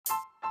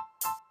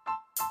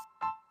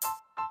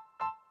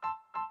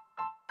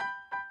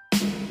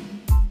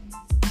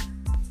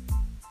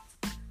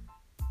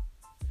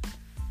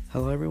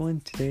Hello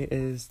everyone, today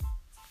is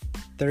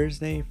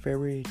Thursday,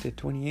 February the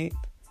 28th,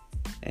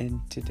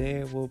 and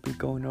today we'll be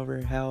going over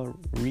how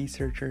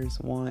researchers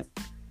want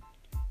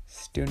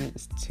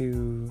students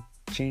to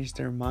change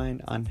their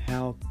mind on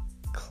how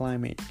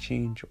climate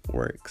change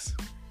works.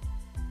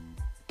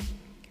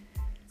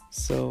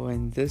 So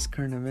in this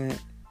current event,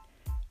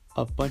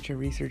 a bunch of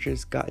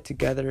researchers got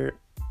together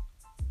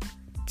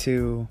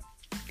to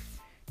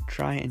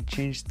try and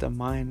change the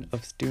mind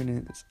of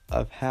students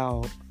of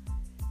how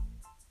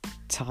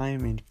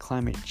time and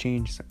climate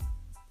change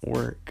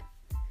work.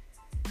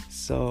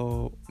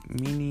 So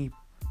many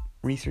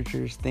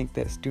researchers think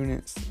that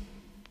students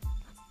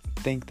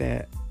think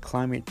that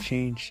climate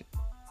change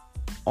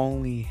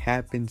only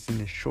happens in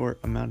a short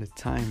amount of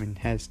time and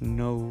has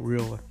no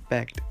real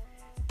effect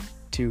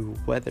to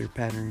weather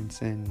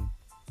patterns and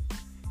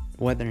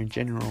weather in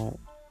general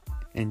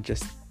and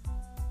just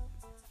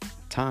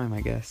time,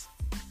 I guess.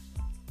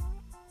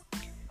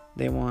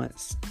 They want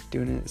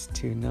students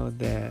to know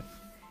that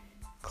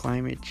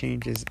climate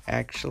change is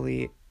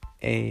actually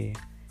a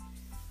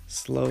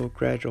slow,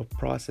 gradual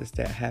process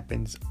that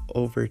happens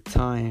over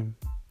time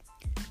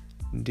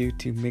due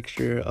to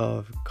mixture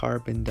of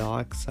carbon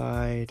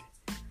dioxide,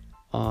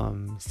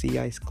 sea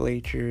ice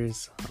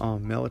glaciers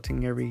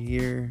melting every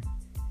year,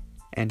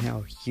 and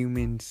how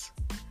humans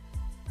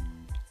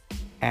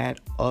add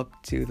up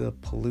to the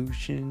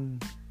pollution,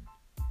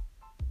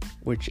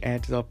 which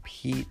adds up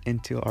heat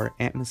into our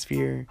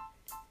atmosphere.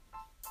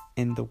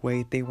 And the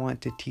way they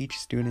want to teach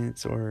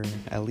students, or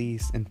at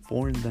least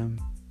inform them,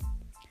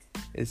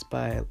 is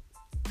by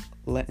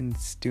letting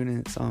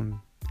students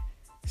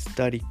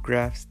study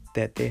graphs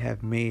that they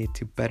have made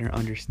to better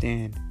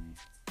understand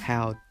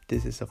how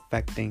this is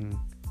affecting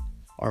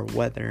our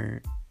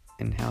weather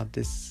and how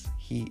this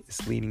heat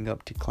is leading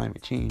up to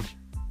climate change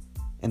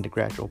and the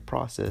gradual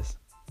process.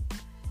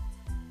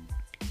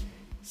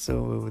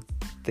 So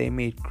they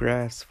made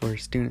graphs for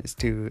students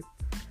to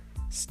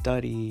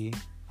study,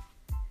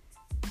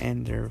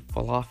 and their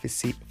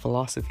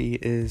philosophy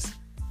is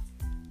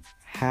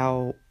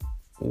how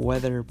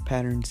weather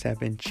patterns have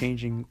been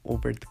changing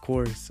over the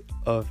course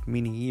of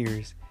many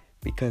years,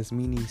 because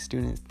many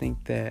students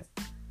think that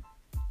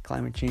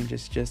climate change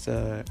is just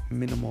a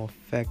minimal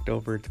effect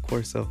over the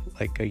course of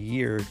like a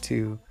year or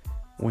two,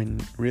 when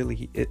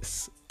really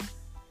it's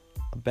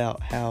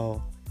about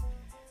how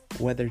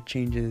weather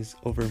changes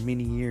over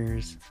many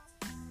years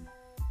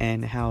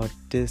and how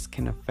this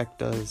can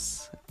affect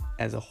us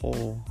as a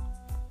whole,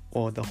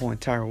 or the whole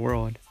entire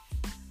world,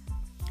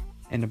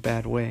 in a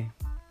bad way.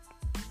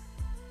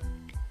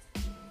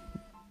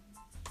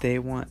 They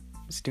want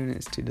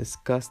students to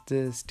discuss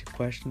this, to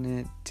question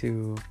it,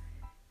 to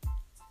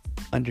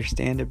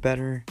understand it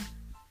better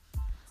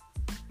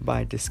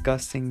by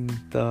discussing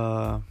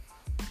the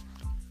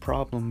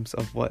problems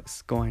of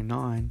what's going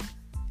on,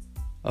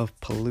 of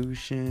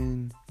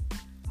pollution,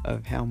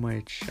 of how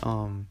much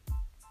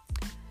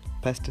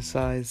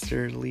pesticides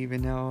they're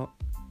leaving out,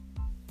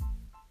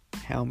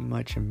 how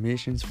much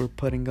emissions we're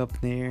putting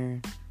up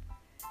there.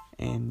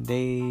 And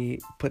they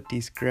put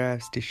these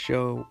graphs to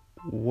show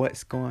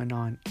what's going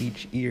on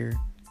each year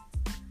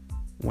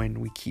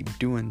when we keep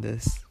doing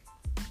this.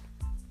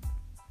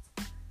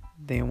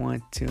 They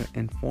want to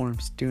inform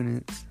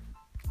students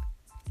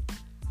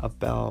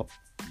about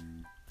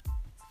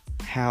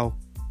how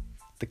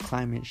the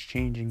climate's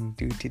changing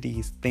due to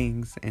these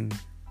things, and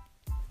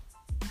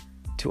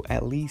to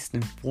at least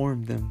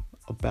inform them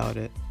about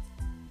it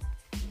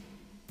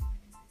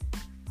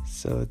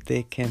so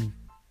they can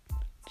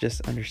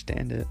just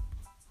understand it.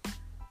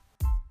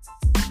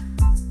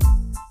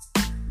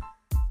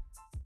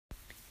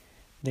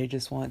 They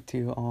just want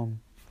to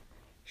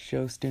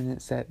show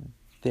students that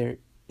there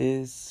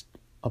is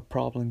a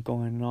problem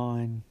going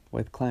on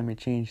with climate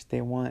change.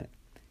 They want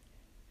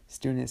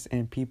students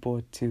and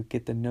people to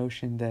get the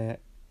notion that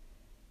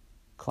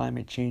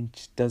climate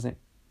change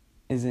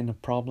isn't a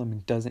problem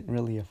and doesn't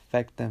really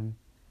affect them,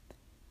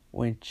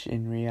 which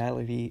in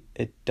reality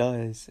it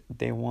does.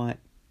 They want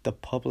the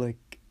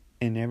public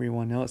and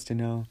everyone else to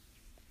know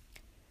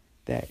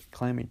that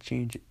climate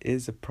change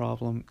is a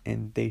problem,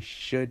 and they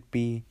should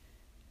be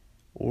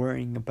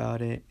worrying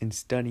about it and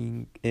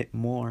studying it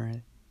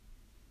more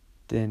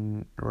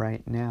than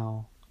right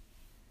now.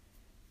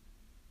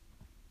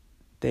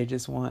 They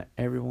just want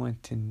everyone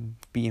to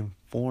be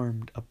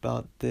informed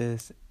about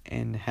this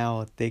and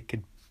how they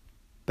could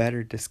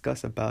better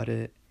discuss about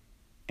it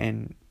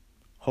and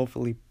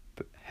hopefully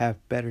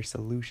have better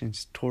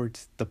solutions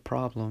towards the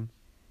problem,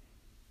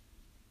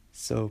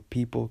 so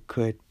people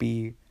could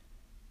be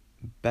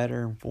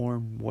better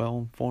informed, well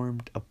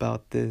informed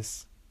about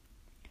this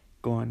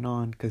going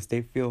on, because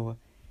they feel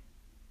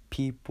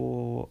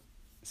people,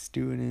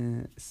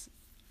 students,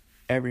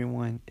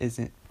 everyone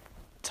isn't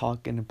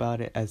talking about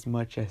it as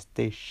much as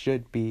they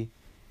should be.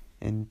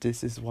 And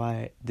this is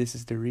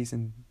the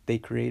reason they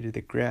created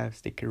the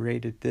graphs. They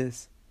created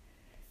this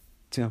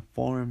to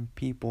inform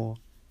people,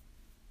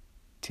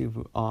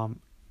 to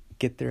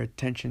get their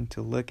attention to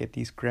look at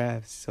these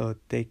graphs so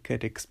they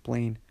could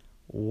explain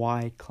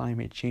why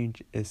climate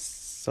change is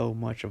so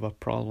much of a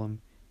problem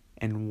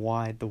and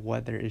why the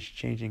weather is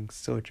changing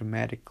so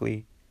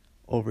dramatically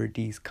over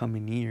these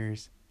coming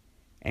years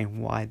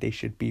and why they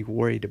should be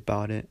worried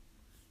about it.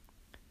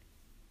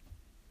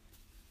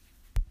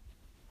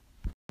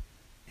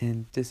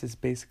 And this is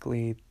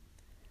basically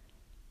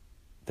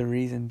the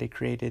reason they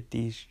created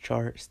these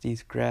charts,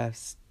 these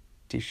graphs,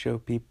 to show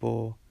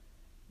people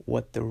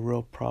what the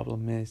real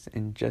problem is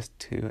and just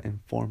to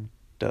inform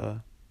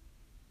the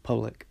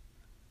public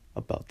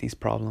about these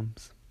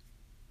problems.